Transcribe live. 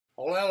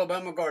Old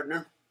Alabama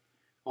Gardener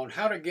on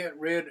how to get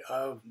rid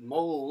of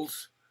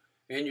moles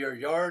in your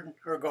yard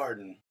or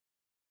garden.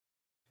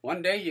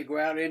 One day you go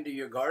out into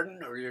your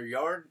garden or your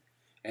yard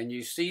and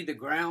you see the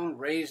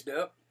ground raised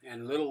up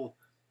and little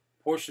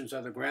portions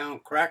of the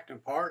ground cracked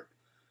apart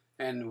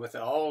and with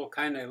all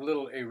kind of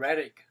little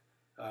erratic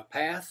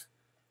path.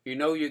 You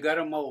know you got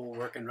a mole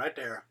working right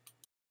there.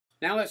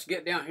 Now let's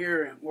get down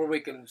here where we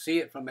can see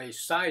it from a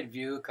side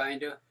view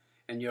kinda,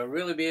 and you'll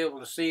really be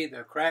able to see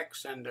the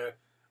cracks and the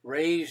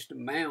raised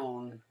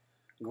mound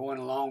going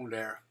along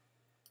there.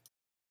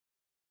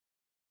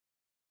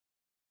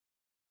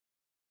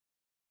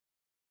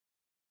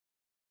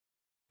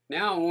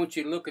 Now I want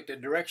you to look at the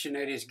direction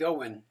that he's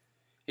going.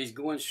 He's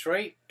going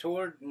straight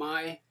toward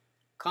my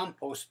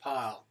compost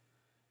pile.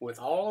 With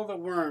all of the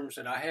worms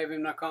that I have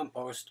in my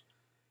compost,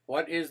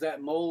 what is that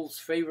mole's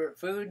favorite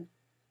food?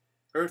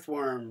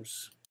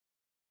 Earthworms.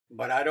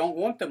 But I don't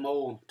want the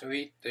mole to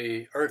eat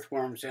the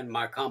earthworms in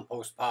my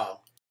compost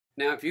pile.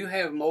 Now if you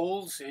have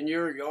moles in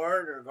your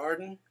yard or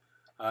garden,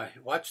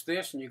 watch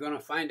this and you're going to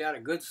find out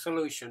a good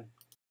solution.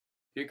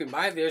 You can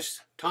buy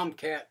this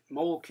Tomcat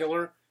mole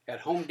killer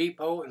at Home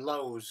Depot and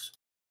Lowe's.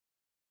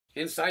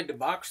 Inside the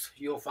box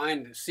you'll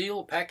find the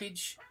seal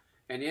package,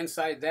 and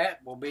inside that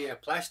will be a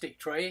plastic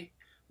tray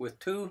with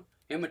 2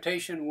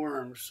 imitation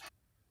worms.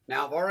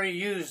 Now I've already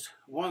used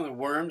one of the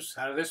worms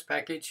out of this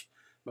package,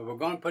 but we're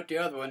going to put the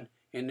other one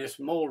in this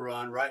mole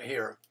run right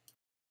here.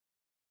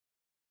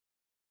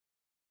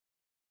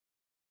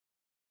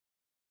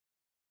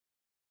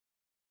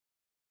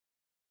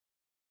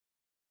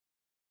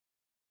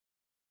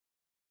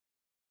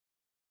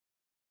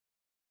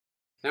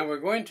 Now we're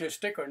going to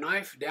stick our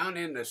knife down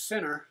in the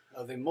center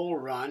of the mole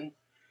run,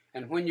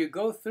 and when you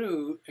go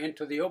through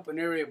into the open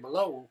area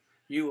below,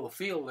 you will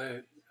feel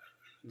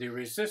the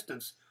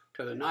resistance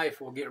to the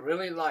knife will get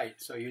really light,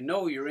 so you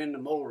know you're in the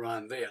mole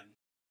run then.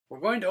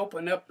 We're going to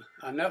open up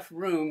enough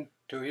room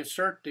to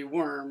insert the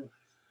worm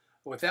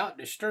without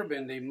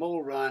disturbing the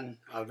mole run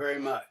very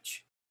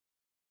much.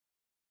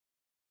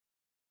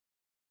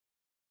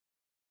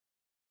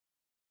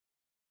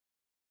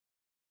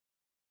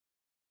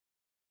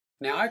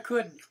 Now I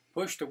could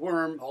push the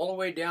worm all the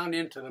way down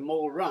into the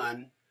mole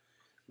run,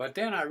 but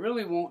then I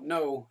really won't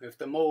know if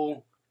the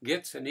mole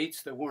gets and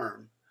eats the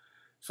worm.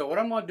 So what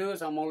I'm going to do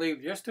is I'm going to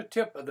leave just the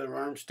tip of the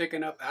worm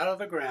sticking up out of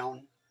the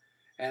ground,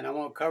 and I'm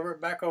going to cover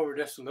it back over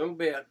just a little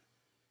bit,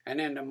 and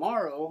then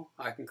tomorrow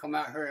I can come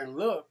out here and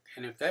look,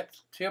 and if that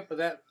tip of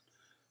that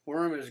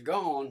worm is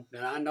gone,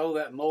 then I know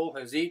that mole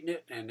has eaten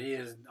it and he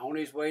is on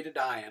his way to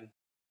dying.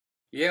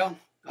 Yeah,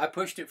 I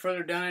pushed it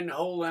further down in the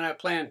hole than I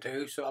planned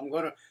to, so I'm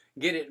going to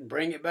get it and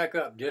bring it back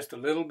up just a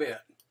little bit.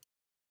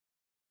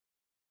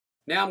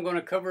 Now I'm going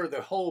to cover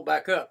the hole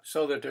back up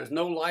so that there's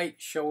no light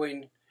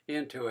showing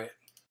into it.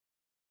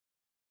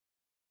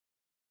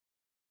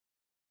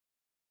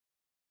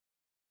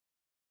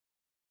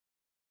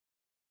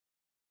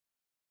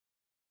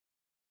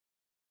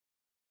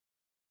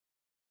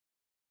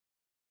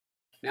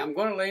 Now I'm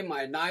going to lay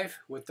my knife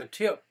with the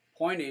tip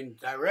pointing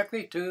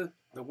directly to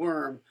the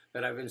worm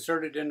that I've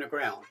inserted in the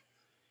ground.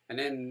 And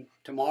then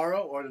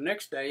tomorrow or the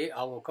next day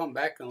I will come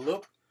back and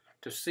look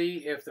to see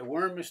if the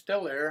worm is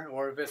still there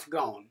or if it's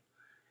gone.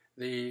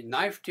 The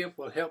knife tip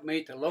will help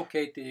me to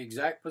locate the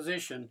exact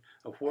position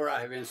of where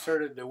I have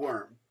inserted the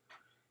worm.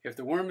 If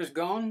the worm is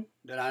gone,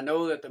 then I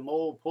know that the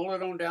mole pulled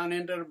it on down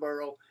into the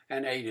burrow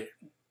and ate it.